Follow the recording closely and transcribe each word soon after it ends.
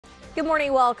Good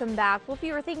morning, welcome back. Well, if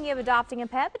you were thinking of adopting a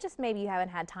pet, but just maybe you haven't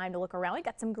had time to look around, we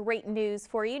got some great news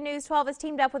for you. News 12 has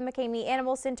teamed up with McKamey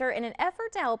Animal Center in an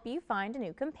effort to help you find a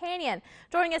new companion.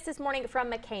 Joining us this morning from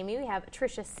McKamey, we have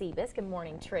Tricia Sebus. Good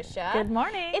morning, Tricia. Good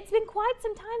morning. It's been quite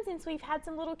some time since we've had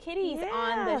some little kitties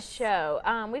on the show.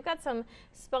 We've got some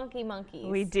spunky monkeys.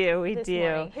 We do.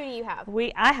 Morning. Who do you have?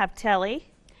 I have Telly.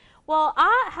 Well,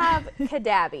 I have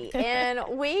Adaby,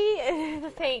 and we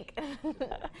think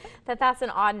that that's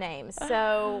an odd name,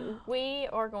 so we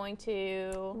are going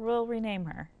to... We'll rename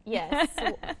her. Yes.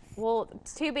 Well,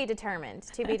 to be determined,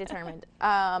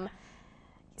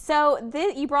 So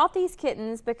you brought these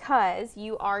kittens because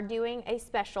you are doing a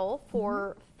special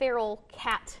for feral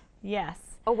cat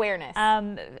awareness.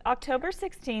 October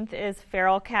 16th is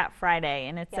Feral Cat Friday,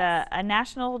 and it's a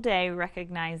national day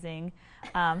recognizing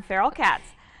feral cats.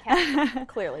 Cats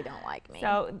clearly don't like me.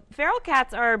 So feral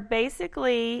cats are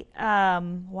basically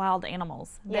wild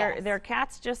animals. They're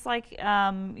cats just like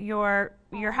your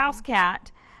house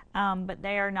cat, but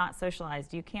they are not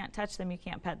socialized. You can't touch them, you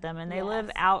can't pet them, and they live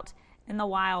out in the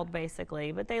wild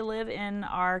basically, but they live in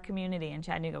our community in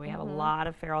Chattanooga. We have a lot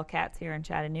of feral cats here in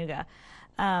Chattanooga.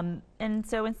 And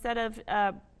so instead of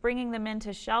bringing them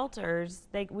into shelters,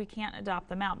 we can't adopt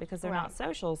them out because they're not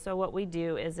social. So what we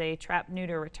do is a trap,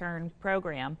 neuter, return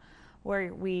program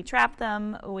where we trap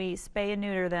them, we spay and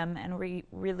neuter them, and we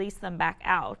release them back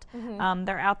out.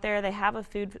 They're out there, they have a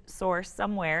food source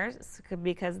somewhere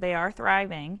because they are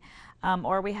thriving,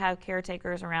 or we have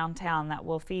caretakers around town that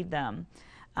will feed them.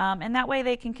 And that way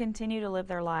they can continue to live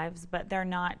their lives, but they're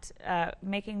not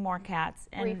making more cats.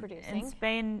 And, reproducing.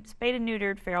 And spayed and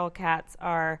neutered feral cats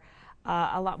are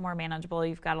a lot more manageable.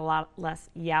 You've got a lot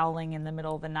less yowling in the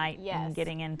middle of the night and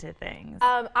getting into things.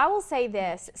 I will say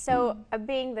this, so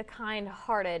being the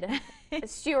kind-hearted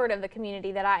steward of the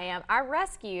community that I am, I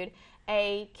rescued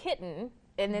a kitten,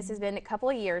 and this has been a couple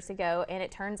of years ago, and it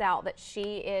turns out that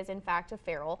she is in fact a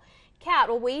feral cat.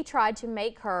 Well, we tried to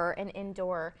make her an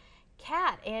indoor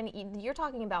cat, and you're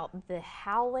talking about the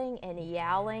howling and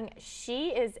yowling. She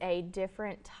is a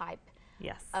different type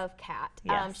of cat.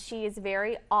 She is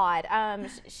very odd.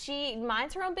 She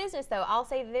minds her own business, though. I'll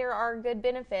say there are good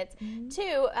benefits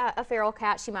to a feral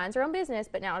cat. She minds her own business,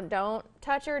 but now don't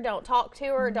touch her, don't talk to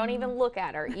her, don't even look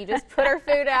at her. You just put her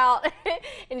food out,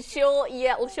 and she'll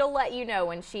let you know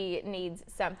when she needs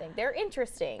something. They're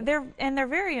interesting. They're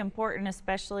very important,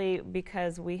 especially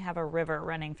because we have a river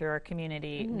running through our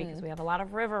community because we have a lot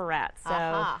of river rats.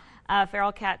 So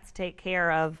feral cats take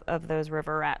care of those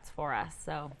river rats for us.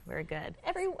 So very good.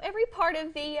 Every part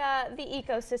of the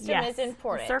ecosystem is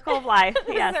important. Circle of life.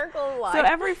 Yes. Circle of life. So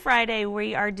every Friday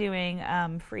we are doing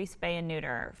free spay and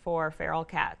neuter for feral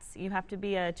cats. You have to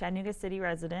be a Chattanooga City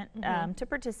resident to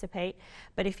participate,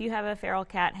 but if you have a feral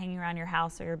cat hanging around your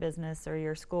house or your business or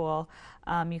your school,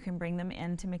 you can bring them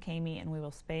into McKamey and we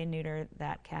will spay and neuter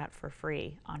that cat for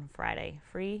free on Friday.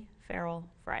 Free Feral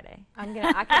Friday. I'm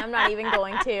not even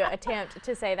going to attempt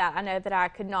to say that. I know that I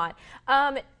could not.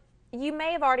 You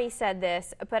may have already said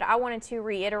this, but I wanted to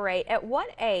reiterate, at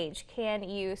what age can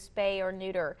you spay or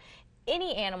neuter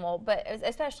any animal, but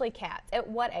especially cats? At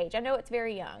what age? I know it's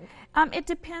very young. It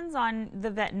depends on the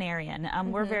veterinarian.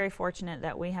 We're very fortunate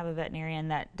that we have a veterinarian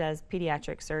that does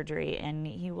pediatric surgery, and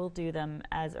he will do them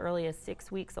as early as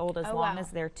 6 weeks old, as long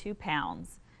as they're 2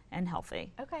 pounds and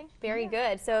healthy. Okay, very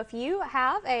good. So if you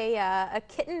have a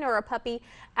kitten or a puppy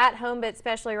at home, but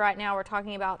especially right now we're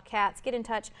talking about cats, get in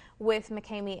touch with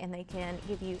McKamey and they can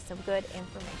give you some good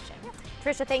information.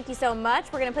 Tricia, thank you so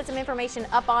much. We're going to put some information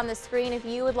up on the screen. If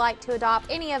you would like to adopt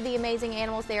any of the amazing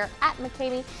animals there at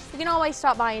McKamey, you can always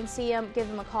stop by and see them, give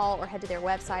them a call, or head to their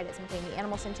website at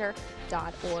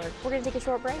McKameyAnimalCenter.org. We're going to take a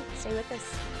short break. Stay with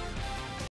us.